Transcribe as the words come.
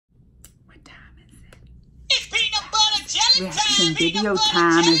Reaction video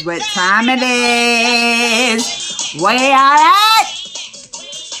time is what time it is. Where at?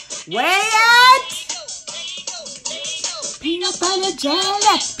 Where at? Peanut butter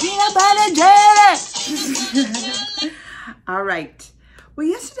jelly, peanut butter jelly. All right. Well,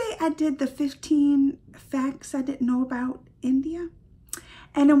 yesterday I did the 15 facts I didn't know about India.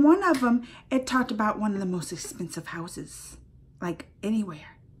 And in one of them, it talked about one of the most expensive houses, like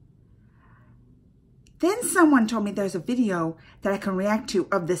anywhere. Then someone told me there's a video that I can react to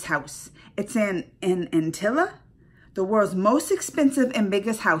of this house. It's in Antilla, the world's most expensive and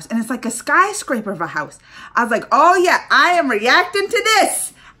biggest house. And it's like a skyscraper of a house. I was like, oh yeah, I am reacting to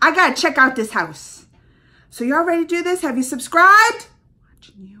this. I gotta check out this house. So y'all ready to do this? Have you subscribed?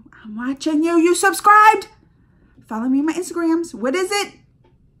 I'm watching you. You subscribed? Follow me on my Instagrams. What is it?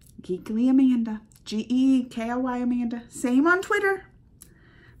 Geekly Amanda. G-E-K-L-Y Amanda. Same on Twitter.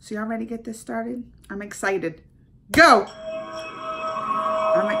 So y'all ready to get this started? I'm excited. Go!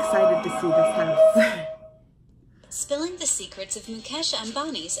 I'm excited to see this house. Spilling the secrets of Mukesh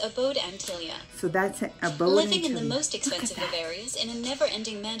Ambani's abode Antilla. So that's an abode Living in the most expensive of areas in a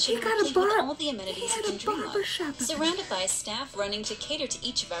never-ending mansion complete with all the amenities you can dream of. Surrounded by a staff running to cater to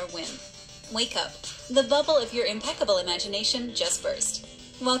each of our whim. Wake up. The bubble of your impeccable imagination just burst.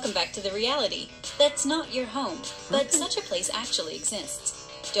 Welcome back to the reality. That's not your home, but such a place actually exists.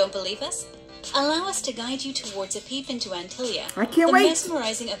 Don't believe us? Allow us to guide you towards a peep into Antilla, the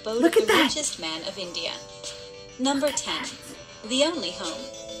mesmerizing abode of the richest man of India. Number 10. The only home.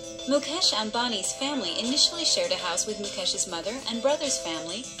 Mukesh Ambani's family initially shared a house with Mukesh's mother and brother's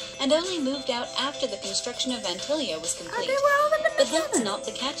family and only moved out after the construction of Antilla was complete. But that's not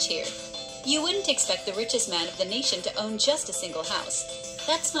the catch here. You wouldn't expect the richest man of the nation to own just a single house.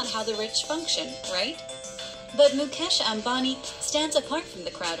 That's not how the rich function, right? But Mukesh Ambani stands apart from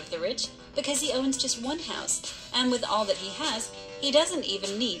the crowd of the rich because he owns just one house, and with all that he has, he doesn't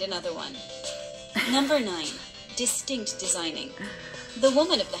even need another one. Number 9. Distinct designing. The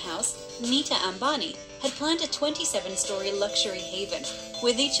woman of the house, Nita Ambani, had planned a 27-story luxury haven,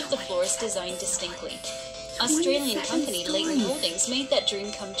 with each of the floors designed distinctly. Australian company Leighton Holdings made that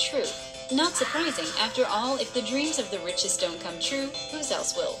dream come true. Not surprising, after all, if the dreams of the richest don't come true, whose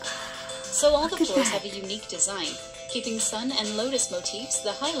else will? So all the floors have a unique design, keeping sun and lotus motifs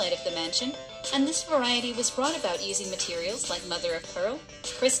the highlight of the mansion, and this variety was brought about using materials like mother of pearl,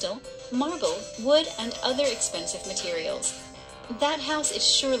 crystal, marble, wood, and other expensive materials. That house is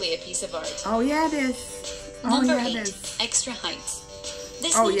surely a piece of art. Oh yeah, it is. Number 8, extra heights.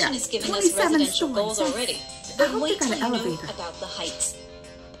 This mansion is giving us residential goals already, but wait till you know about the heights.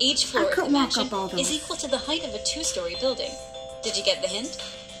 Each floor of the mansion is equal to the height of a 2-story building. Did you get the hint?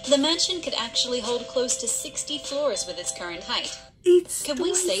 The mansion could actually hold close to 60 floors with its current height. Could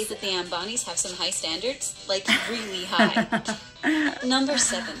we say that the Ambanis have some high standards? Like, really high. Number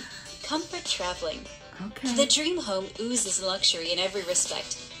 7. Comfort traveling. The dream home oozes luxury in every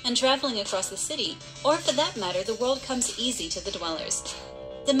respect, and traveling across the city, or for that matter, the world, comes easy to the dwellers.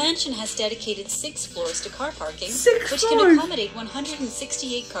 The mansion has dedicated 6 floors to car parking, which can accommodate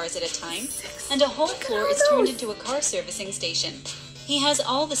 168 cars at a time, and a whole floor is turned into a car servicing station. He has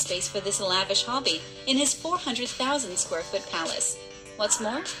all the space for this lavish hobby in his 400,000 square foot palace. What's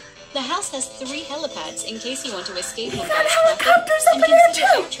more, the house has 3 helipads in case you want to escape Mumbai's traffic and consider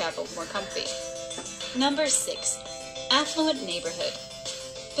air travel more comfy. Number 6. Affluent neighborhood.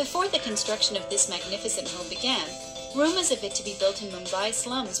 Before the construction of this magnificent home began, rumors of it to be built in Mumbai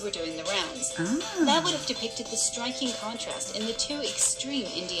slums were doing the rounds. That would have depicted the striking contrast in the 2 extreme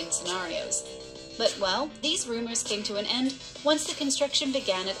Indian scenarios. But, well, these rumors came to an end once the construction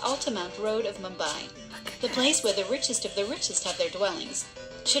began at Altamount Road of Mumbai, the place where the richest of the richest have their dwellings.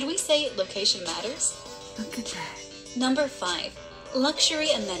 Should we say location matters? Look at that. Number 5.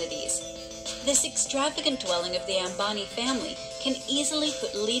 Luxury amenities. This extravagant dwelling of the Ambani family can easily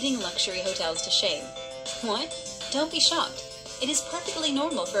put leading luxury hotels to shame. What? Don't be shocked. It is perfectly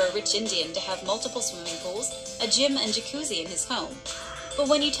normal for a rich Indian to have multiple swimming pools, a gym and jacuzzi in his home. But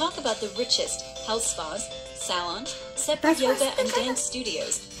when you talk about the richest, health spas, salon, separate yoga and dance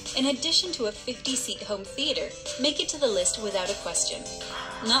studios, in addition to a 50-seat home theater, make it to the list without a question.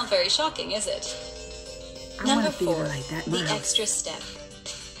 Not very shocking, is it? Number 4, the extra step.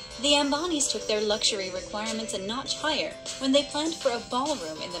 The Ambanis took their luxury requirements a notch higher when they planned for a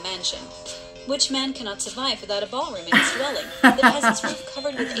ballroom in the mansion. Which man cannot survive without a ballroom in his dwelling that has its roof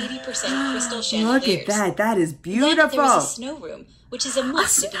covered with 80% crystal chandeliers? Look at that. That is beautiful. Then there is a snow room, which is a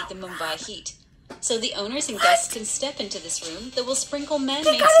must to beat the Mumbai heat. So the owners and guests can step into this room that will sprinkle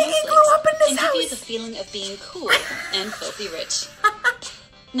man-made snowflakes and give you the feeling of being cool and filthy rich.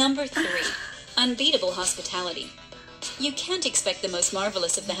 Number 3. Unbeatable hospitality. You can't expect the most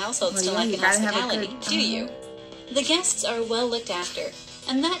marvelous of the households to lack in hospitality, do you? The guests are well looked after,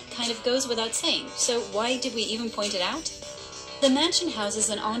 and that kind of goes without saying, so why did we even point it out? The mansion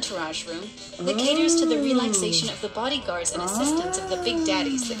houses an entourage room that caters to the relaxation of the bodyguards and assistants of the big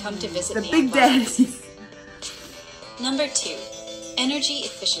daddies that come to visit the big daddies. Number 2. Energy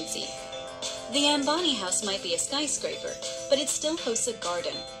efficiency. The Ambani house might be a skyscraper, but it still hosts a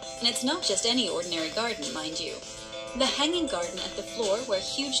garden. And it's not just any ordinary garden, mind you. The hanging garden at the floor, where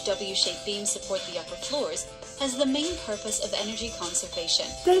huge W-shaped beams support the upper floors, has the main purpose of energy conservation.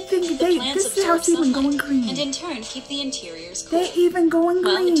 They think this house even going green. And in turn keep the interiors cool. They even going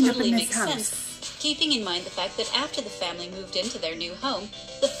green. Well, it totally makes sense, keeping in mind the fact that after the family moved into their new home,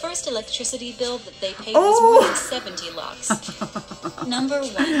 the first electricity bill that they paid was more than 70 lakhs. Number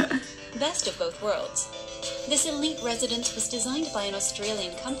 1. Best of both worlds. This elite residence was designed by an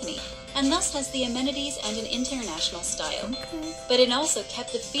Australian company and thus has the amenities and an international style. Okay. But it also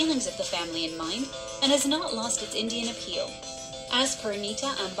kept the feelings of the family in mind and has not lost its Indian appeal. As per Nita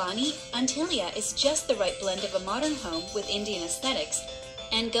Ambani, Antilla is just the right blend of a modern home with Indian aesthetics,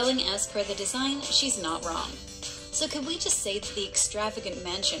 and going as per the design, she's not wrong. So could we just say that the extravagant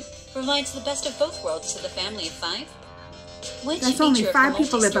mansion provides the best of both worlds to the family of 5? Which That's only 5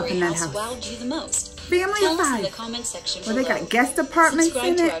 people live up multi-story in that house house. wowed you the most? Family Tell of us 5. in the comment section Well, below. they got guest apartments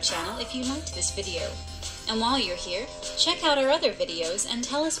Subscribe in to it. our channel if you liked this video. And while you're here, check out our other videos and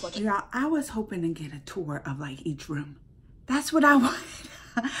tell us what you... Y'all, I was hoping to get a tour of like each room. That's what I wanted.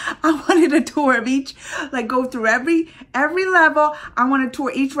 I wanted a tour of each, like go through every level. I want to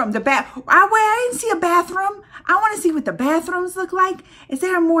tour each room. I didn't see a bathroom. I want to see what the bathrooms look like. Is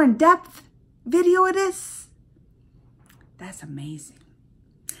there a more in-depth video of this? That's amazing.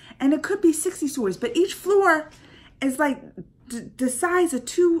 And it could be 60 stories, but each floor is like the size of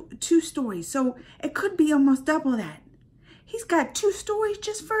two stories. So it could be almost double that. He's got 2 stories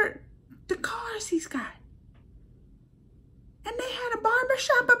just for the cars he's got. And they had a barber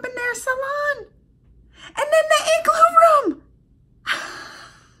shop up in their salon. And then the igloo room.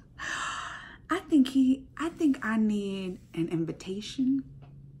 I think I need an invitation.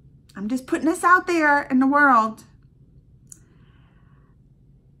 I'm just putting this out there in the world.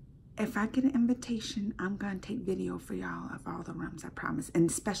 If I get an invitation, I'm going to take video for y'all of all the rooms, I promise.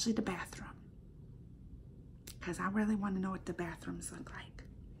 And especially the bathroom. Because I really want to know what the bathrooms look like.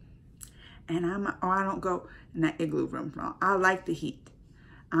 And I don't go in that igloo room. I like the heat.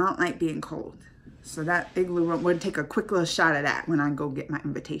 I don't like being cold. So that igloo room, we'll take a quick little shot of that when I go get my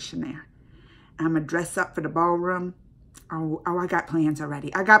invitation there. I'm going to dress up for the ballroom. Oh, I got plans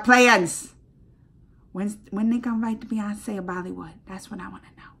already. I got plans. When they going to invite the Beyonce of Bollywood? That's what I want to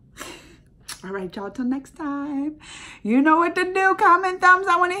know. All right, y'all, till next time. You know what to do. Comment, thumbs.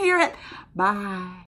 I want to hear it. Bye.